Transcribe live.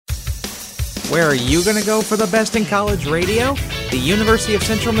Where are you going to go for the best in college radio? The University of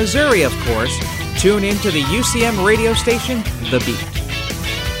Central Missouri, of course. Tune in to the UCM radio station, The Beat.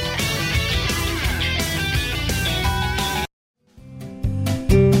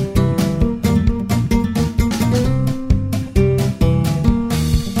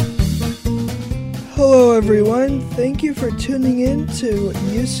 Hello everyone, thank you for tuning in to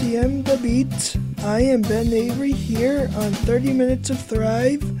UCM The Beat. I am Ben Avery here on 30 Minutes of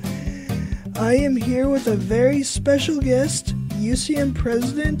Thrive. I am here with a very special guest, UCM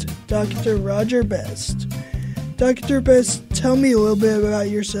President, Dr. Roger Best. Dr. Best, tell me a little bit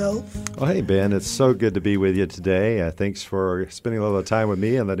about yourself. Well, hey, Ben, it's so good to be with you today. Thanks for spending a little time with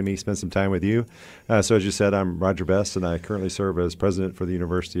me and letting me spend some time with you. So as you said, I'm Roger Best, and I currently serve as president for the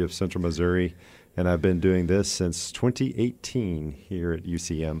University of Central Missouri, and I've been doing this since 2018 here at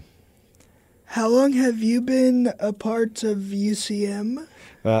UCM. How long have you been a part of UCM?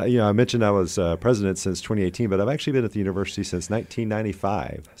 I mentioned I was president since 2018, but I've actually been at the university since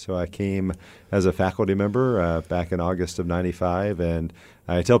 1995. So I came as a faculty member back in August of 95, and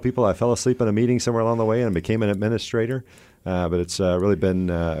I tell people I fell asleep in a meeting somewhere along the way and became an administrator. But it's really been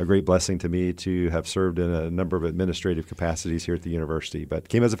a great blessing to me to have served in a number of administrative capacities here at the university, but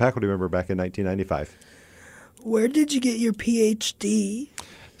came as a faculty member back in 1995. Where did you get your PhD?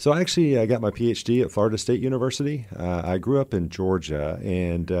 So actually, I got my PhD at Florida State University. I grew up in Georgia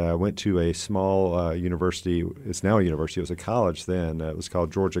and went to a small university. It's now a university. It was a college then. It was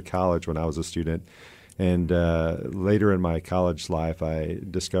called Georgia College when I was a student. And later in my college life, I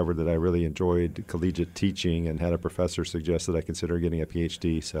discovered that I really enjoyed collegiate teaching and had a professor suggest that I consider getting a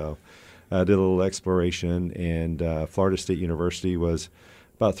PhD. So I did a little exploration, and Florida State University was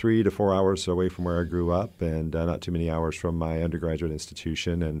about 3 to 4 hours away from where I grew up, and not too many hours from my undergraduate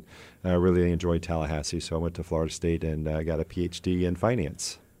institution, and I really enjoyed Tallahassee, so I went to Florida State and got a PhD in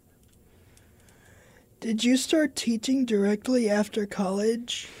finance. Did you start teaching directly after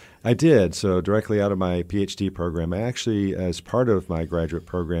college? I did. So directly out of my PhD program, I actually, as part of my graduate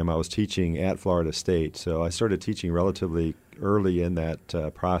program, I was teaching at Florida State. So I started teaching relatively early in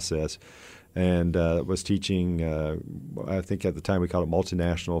that process, and was teaching, I think at the time we called it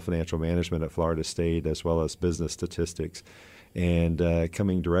multinational financial management at Florida State, as well as business statistics. And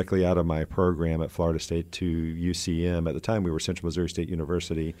coming directly out of my program at Florida State to UCM, at the time we were Central Missouri State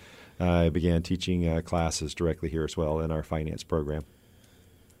University, I began teaching classes directly here as well in our finance program.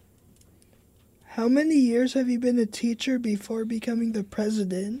 How many years have you been a teacher before becoming the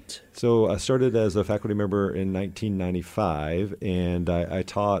president? So I started as a faculty member in 1995, and I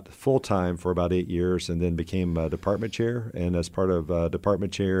taught full-time for about 8 years and then became a department chair. And as part of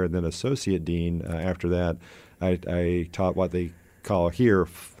department chair and then associate dean after that, I taught what they call here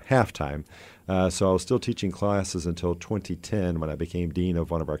half-time. So I was still teaching classes until 2010 when I became dean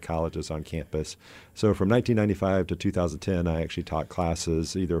of one of our colleges on campus. So from 1995 to 2010, I actually taught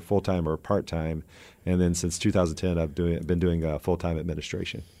classes either full-time or part-time. And then since 2010, I've been doing full-time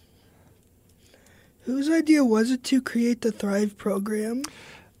administration. Whose idea was it to create the Thrive program?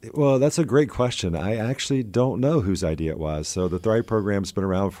 Well, that's a great question. I actually don't know whose idea it was. So the Thrive program's been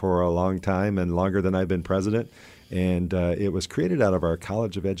around for a long time and longer than I've been president. And it was created out of our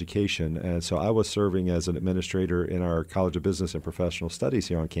College of Education. And so I was serving as an administrator in our College of Business and Professional Studies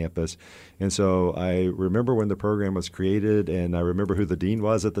here on campus. And so I remember when the program was created, and I remember who the dean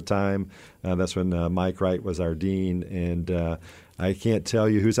was at the time. That's when Mike Wright was our dean. And I can't tell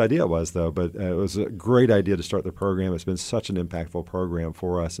you whose idea it was, though, but it was a great idea to start the program. It's been such an impactful program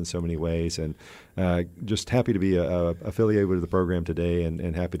for us in so many ways. And just happy to be affiliated with the program today,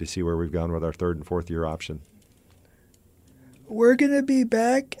 and happy to see where we've gone with our third and fourth year option. We're going to be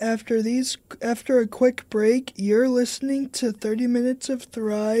back after a quick break. You're listening to 30 Minutes of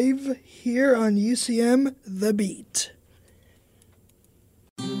Thrive here on UCM The Beat.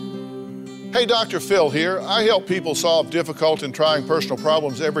 Hey, Dr. Phil here. I help people solve difficult and trying personal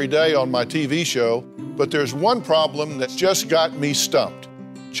problems every day on my TV show, but there's one problem that's just got me stumped: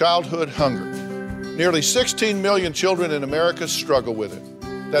 childhood hunger. Nearly 16 million children in America struggle with it.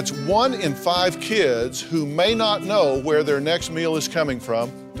 That's 1 in 5 kids who may not know where their next meal is coming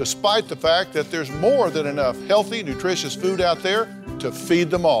from, despite the fact that there's more than enough healthy, nutritious food out there to feed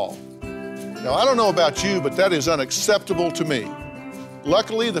them all. Now, I don't know about you, but that is unacceptable to me.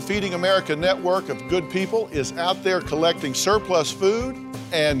 Luckily, the Feeding America network of good people is out there collecting surplus food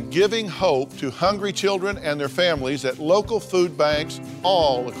and giving hope to hungry children and their families at local food banks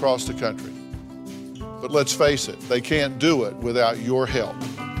all across the country. But let's face it, they can't do it without your help.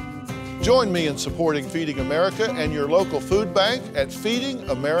 Join me in supporting Feeding America and your local food bank at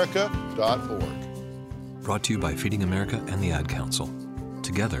feedingamerica.org. Brought to you by Feeding America and the Ad Council.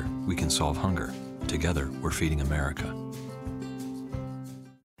 Together, we can solve hunger. Together, we're feeding America.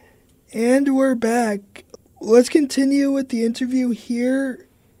 And we're back. Let's continue with the interview here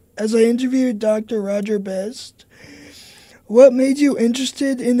as I interviewed Dr. Roger Best. What made you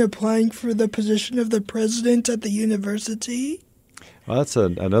interested in applying for the position of the president at the university? Well, that's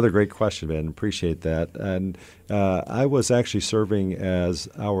another great question, man. Appreciate that. And I was actually serving as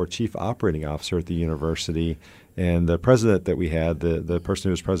our chief operating officer at the university, and the president that we had, the person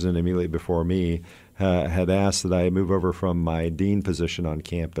who was president immediately before me, had asked that I move over from my dean position on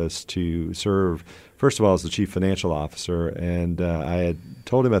campus to serve, first of all, as the chief financial officer. And I had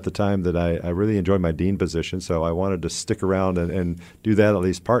told him at the time that I really enjoyed my dean position, so I wanted to stick around and do that at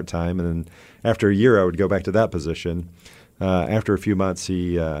least part-time. And then after a year, I would go back to that position. After a few months,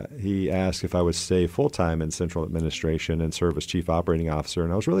 he asked if I would stay full-time in central administration and serve as chief operating officer,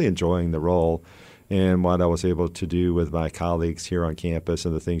 and I was really enjoying the role and what I was able to do with my colleagues here on campus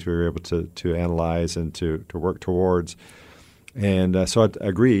and the things we were able to analyze and to work towards. And so I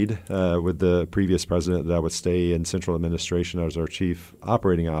agreed with the previous president that I would stay in central administration as our chief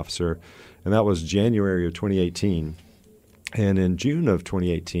operating officer, and that was January of 2018. And in June of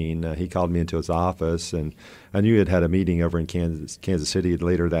 2018, he called me into his office, and I knew he had a meeting over in Kansas City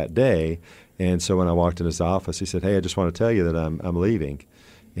later that day. And so when I walked in his office, he said, "Hey, I just want to tell you that I'm leaving."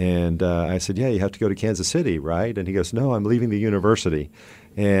 And I said, "Yeah, you have to go to Kansas City, right?" And he goes, "No, I'm leaving the university,"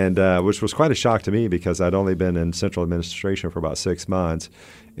 and which was quite a shock to me because I'd only been in central administration for about 6 months.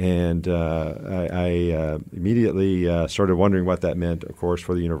 And I immediately started wondering what that meant, of course,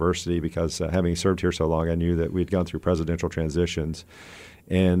 for the university, because having served here so long, I knew that we'd gone through presidential transitions.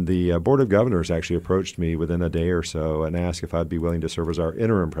 And the Board of Governors actually approached me within a day or so and asked if I'd be willing to serve as our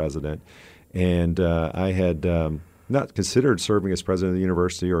interim president. And I had not considered serving as president of the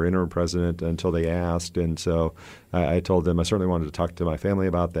university or interim president until they asked. And so I told them I certainly wanted to talk to my family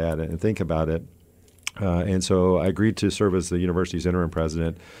about that and think about it. And so I agreed to serve as the university's interim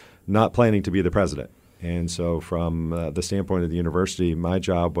president, not planning to be the president. And so from the standpoint of the university, my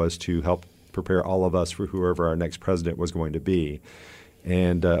job was to help prepare all of us for whoever our next president was going to be.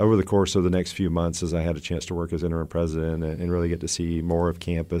 And over the course of the next few months, as I had a chance to work as interim president and really get to see more of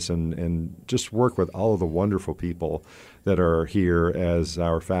campus and just work with all of the wonderful people that are here as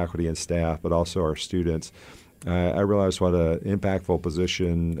our faculty and staff, but also our students, I realized what an impactful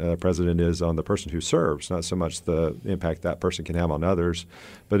position president is on the person who serves, not so much the impact that person can have on others.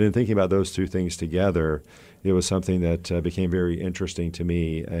 But in thinking about those two things together, it was something that became very interesting to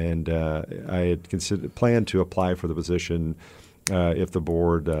me. And I had planned to apply for the position if the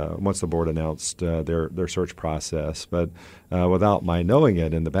board, once the board announced their search process. But without my knowing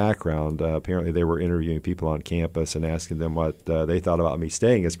it in the background, apparently they were interviewing people on campus and asking them what they thought about me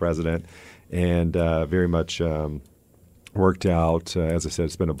staying as president. And very much worked out. As I said,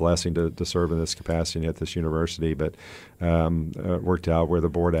 it's been a blessing to serve in this capacity at this university, but worked out where the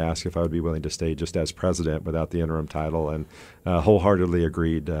board asked if I would be willing to stay just as president without the interim title, and wholeheartedly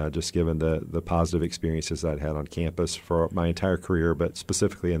agreed, just given the positive experiences I'd had on campus for my entire career, but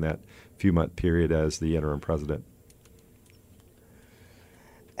specifically in that few-month period as the interim president.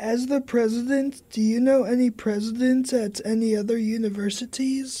 As the president, do you know any presidents at any other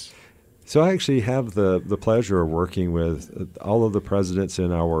universities? So I actually have the pleasure of working with all of the presidents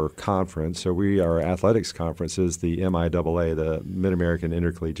in our conference. So our athletics conference is the MIAA, the Mid-American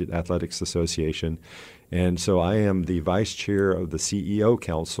Intercollegiate Athletics Association. And so I am the vice chair of the CEO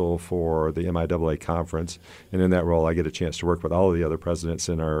Council for the MIAA conference. And in that role, I get a chance to work with all of the other presidents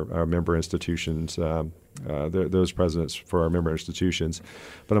in our member institutions, those presidents for our member institutions.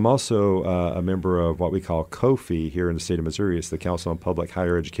 But I'm also a member of what we call COFI here in the state of Missouri. It's the Council on Public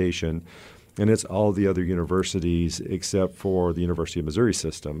Higher Education. And it's all the other universities except for the University of Missouri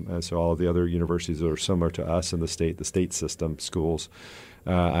system. And so all of the other universities that are similar to us in the state system schools.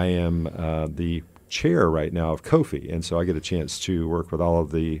 I am the chair right now of COFI, and so I get a chance to work with all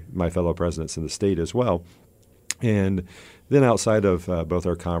of my fellow presidents in the state as well. And then outside of both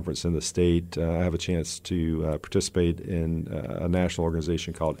our conference and the state, I have a chance to participate in a national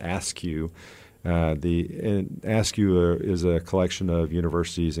organization called ASCU. ASCU is a collection of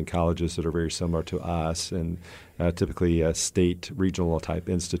universities and colleges that are very similar to us and typically state, regional type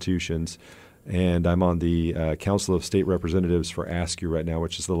institutions. And I'm on the Council of State Representatives for ASCU right now,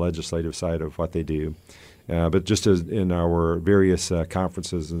 which is the legislative side of what they do. But just as in our various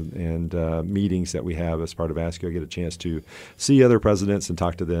conferences and meetings that we have as part of ASCU, I get a chance to see other presidents and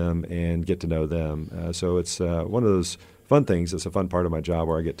talk to them and get to know them. So it's one of those fun things. It's a fun part of my job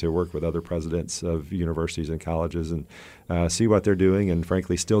where I get to work with other presidents of universities and colleges and see what they're doing and,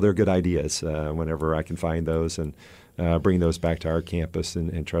 frankly, steal their good ideas whenever I can find those and bring those back to our campus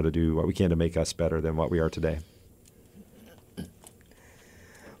and try to do what we can to make us better than what we are today.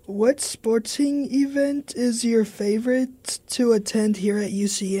 What sporting event is your favorite to attend here at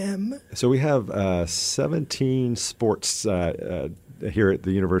UCM? So we have 17 sports here at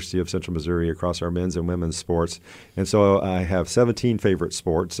the University of Central Missouri across our men's and women's sports. And so I have 17 favorite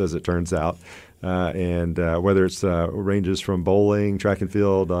sports, as it turns out. And whether it's ranges from bowling, track and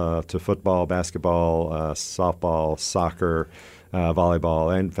field, to football, basketball, softball, soccer,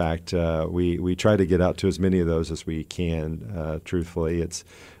 volleyball. In fact, we try to get out to as many of those as we can, truthfully. It's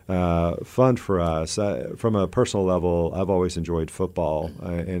fun for us. From a personal level, I've always enjoyed football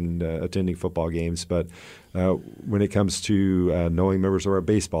and attending football games. But when it comes to knowing members of our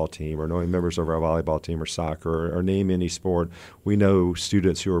baseball team or knowing members of our volleyball team or soccer or name any sport, we know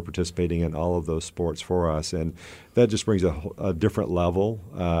students who are participating in all of those sports for us. And that just brings a different level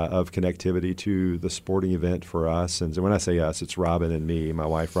of connectivity to the sporting event for us. And so when I say us, it's Robin and me, my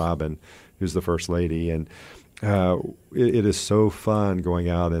wife Robin, who's the First Lady. And it is so fun going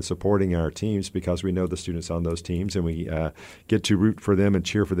out and supporting our teams because we know the students on those teams and we get to root for them and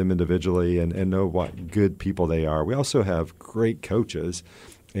cheer for them individually and know what good people they are. We also have great coaches,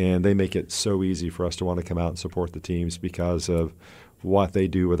 and they make it so easy for us to want to come out and support the teams because of what they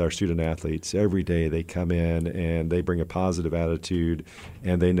do with our student athletes. Every day they come in and they bring a positive attitude,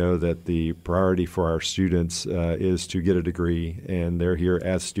 and they know that the priority for our students is to get a degree, and they're here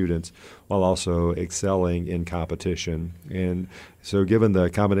as students while also excelling in competition. And so given the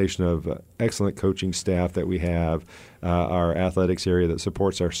combination of excellent coaching staff that we have, our athletics area that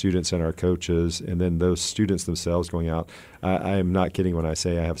supports our students and our coaches, and then those students themselves going out, I am not kidding when I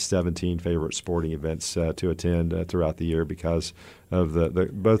say I have 17 favorite sporting events to attend throughout the year because of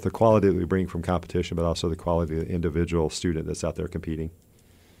both the quality that we bring from competition, but also the quality of the individual student that's out there competing.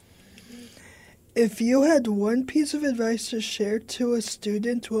 If you had one piece of advice to share to a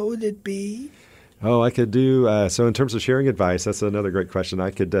student, what would it be? Oh, I could do so in terms of sharing advice, that's another great question.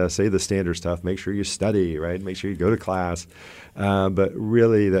 I could say the standard stuff. Make sure you study, right? Make sure you go to class. But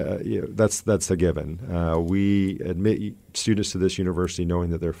really, that's a given. We admit students to this university knowing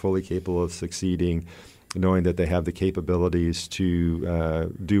that they're fully capable of succeeding, knowing that they have the capabilities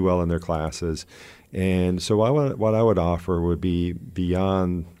to do well in their classes. And so what I would offer would be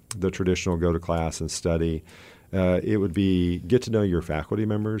beyond the traditional go to class and study. It would be get to know your faculty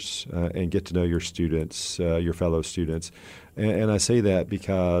members and get to know your students, your fellow students. And I say that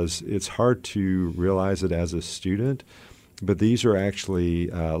because it's hard to realize it as a student, but these are actually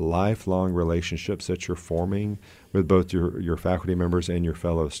lifelong relationships that you're forming with both your faculty members and your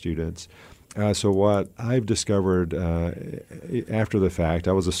fellow students. So what I've discovered after the fact,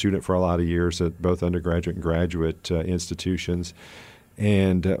 I was a student for a lot of years at both undergraduate and graduate institutions.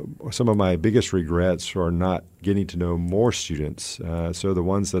 And some of my biggest regrets are not getting to know more students. So the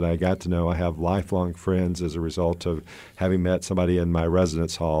ones that I got to know, I have lifelong friends as a result of having met somebody in my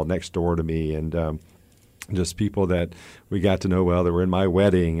residence hall next door to me, and just people that we got to know well that were in my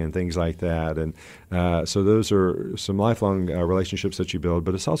wedding and things like that. And so those are some lifelong relationships that you build,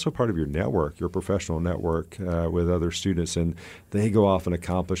 but it's also part of your network, your professional network with other students. And they go off and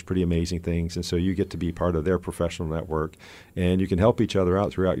accomplish pretty amazing things. And so you get to be part of their professional network, and you can help each other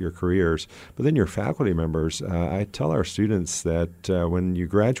out throughout your careers. But then your faculty members, I tell our students that when you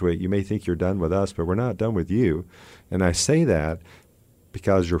graduate, you may think you're done with us, but we're not done with you. And I say that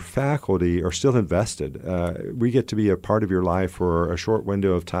because your faculty are still invested. We get to be a part of your life for a short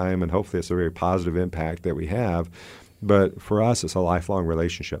window of time, and hopefully it's a very positive impact that we have. But for us, it's a lifelong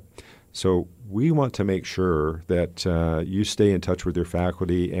relationship. So we want to make sure that you stay in touch with your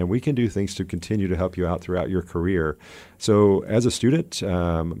faculty, and we can do things to continue to help you out throughout your career. So as a student,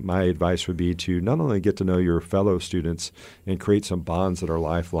 my advice would be to not only get to know your fellow students and create some bonds that are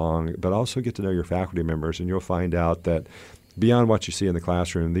lifelong, but also get to know your faculty members, and you'll find out that beyond what you see in the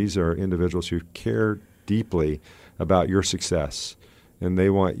classroom, these are individuals who care deeply about your success, and they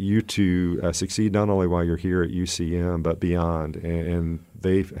want you to succeed not only while you're here at UCM, but beyond, and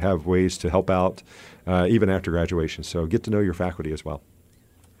they have ways to help out even after graduation. So get to know your faculty as well.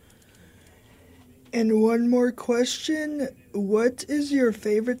 And one more question. What is your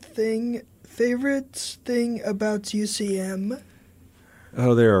favorite thing about UCM?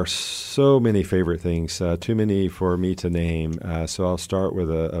 Oh, there are so many favorite things, too many for me to name. So I'll start with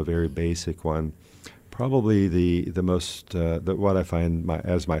a very basic one. Probably the most what I find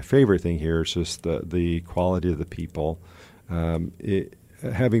as my favorite thing here is just the quality of the people.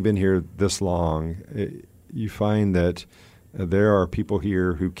 Having been here this long, you find that there are people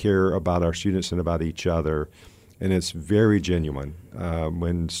here who care about our students and about each other. and it's very genuine.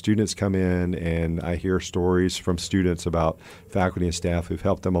 When students come in and I hear stories from students about faculty and staff who've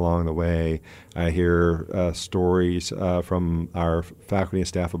helped them along the way, I hear stories from our faculty and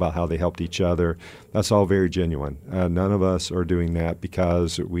staff about how they helped each other. That's all very genuine. None of us are doing that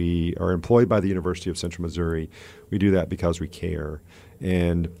because we are employed by the University of Central Missouri. We do that because we care.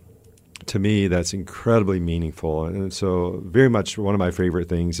 And to me, that's incredibly meaningful. And so very much one of my favorite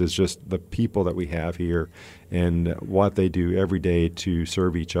things is just the people that we have here and what they do every day to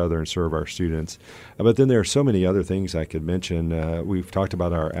serve each other and serve our students. But then there are so many other things I could mention. We've talked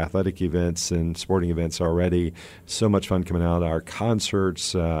about our athletic events and sporting events already. So much fun coming out. Our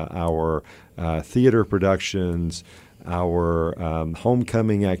concerts, our theater productions, our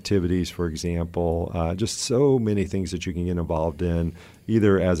homecoming activities, for example, just so many things that you can get involved in,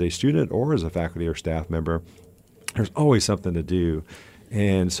 either as a student or as a faculty or staff member. There's always something to do,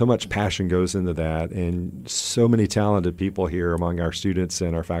 and so much passion goes into that, and so many talented people here among our students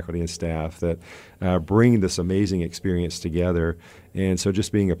and our faculty and staff that bring this amazing experience together. And so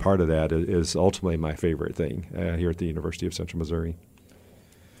just being a part of that is ultimately my favorite thing here at the University of Central Missouri.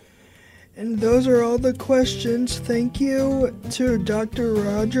 And those are all the questions. Thank you to Dr.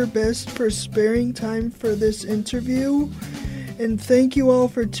 Roger Best for sparing time for this interview. And thank you all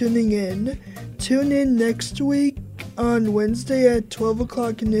for tuning in. Tune in next week on Wednesday at 12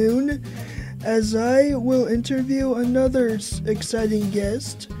 o'clock noon as I will interview another exciting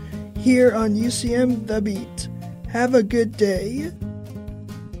guest here on UCM The Beat. Have a good day.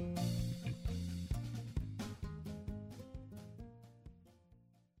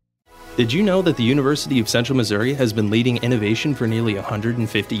 Did you know that the University of Central Missouri has been leading innovation for nearly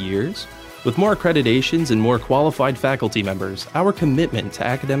 150 years? With more accreditations and more qualified faculty members, our commitment to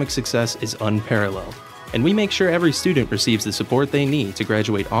academic success is unparalleled, and we make sure every student receives the support they need to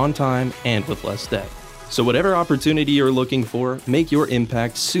graduate on time and with less debt. So whatever opportunity you're looking for, make your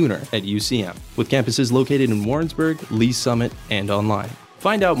impact sooner at UCM, with campuses located in Warrensburg, Lee Summit, and online.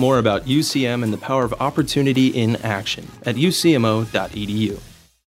 Find out more about UCM and the power of opportunity in action at ucmo.edu.